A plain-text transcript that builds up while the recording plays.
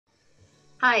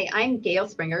Hi, I'm Gale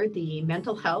Springer, the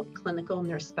mental health clinical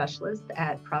nurse specialist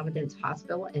at Providence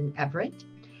Hospital in Everett.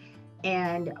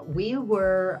 And we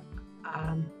were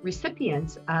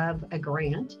recipients of a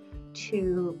grant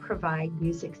to provide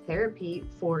music therapy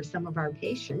for some of our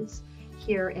patients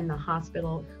here in the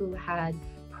hospital who had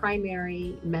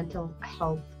primary mental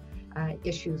health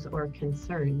issues or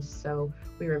concerns. So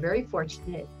we were very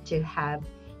fortunate to have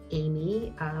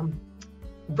Amy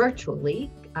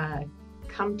virtually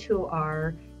come to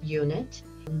our unit.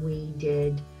 We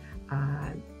did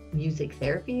music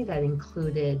therapy that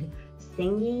included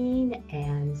singing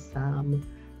and some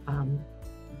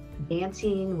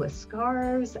dancing with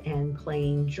scarves and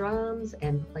playing drums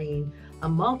and playing a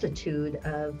multitude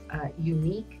of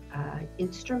unique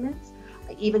instruments.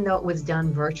 Even though it was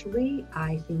done virtually,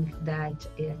 I think that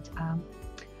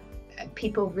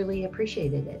people really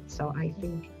appreciated it. So I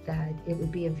think that it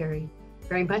would be a very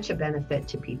much a benefit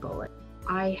to people.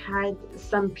 I had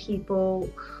some people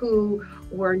who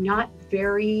were not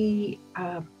very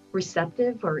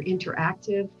receptive or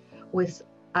interactive with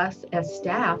us as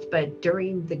staff, but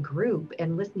during the group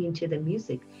and listening to the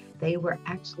music, they were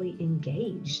actually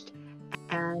engaged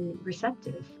and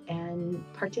receptive and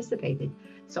participated.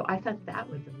 So I thought that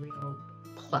was a real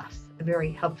plus, a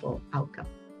very helpful outcome.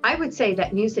 I would say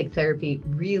that music therapy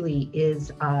really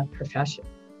is a profession.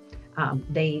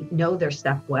 They know their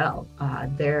stuff well.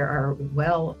 They are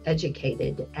well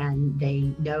educated and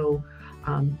they know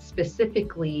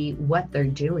specifically what they're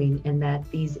doing, and that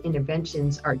these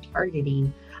interventions are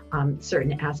targeting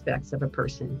certain aspects of a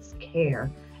person's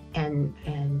care and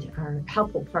are a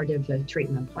helpful part of the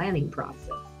treatment planning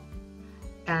process.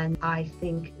 And I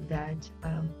think that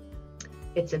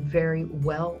it's a very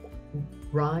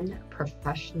well-run,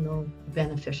 professional,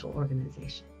 beneficial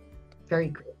organization. Very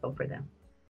grateful for them.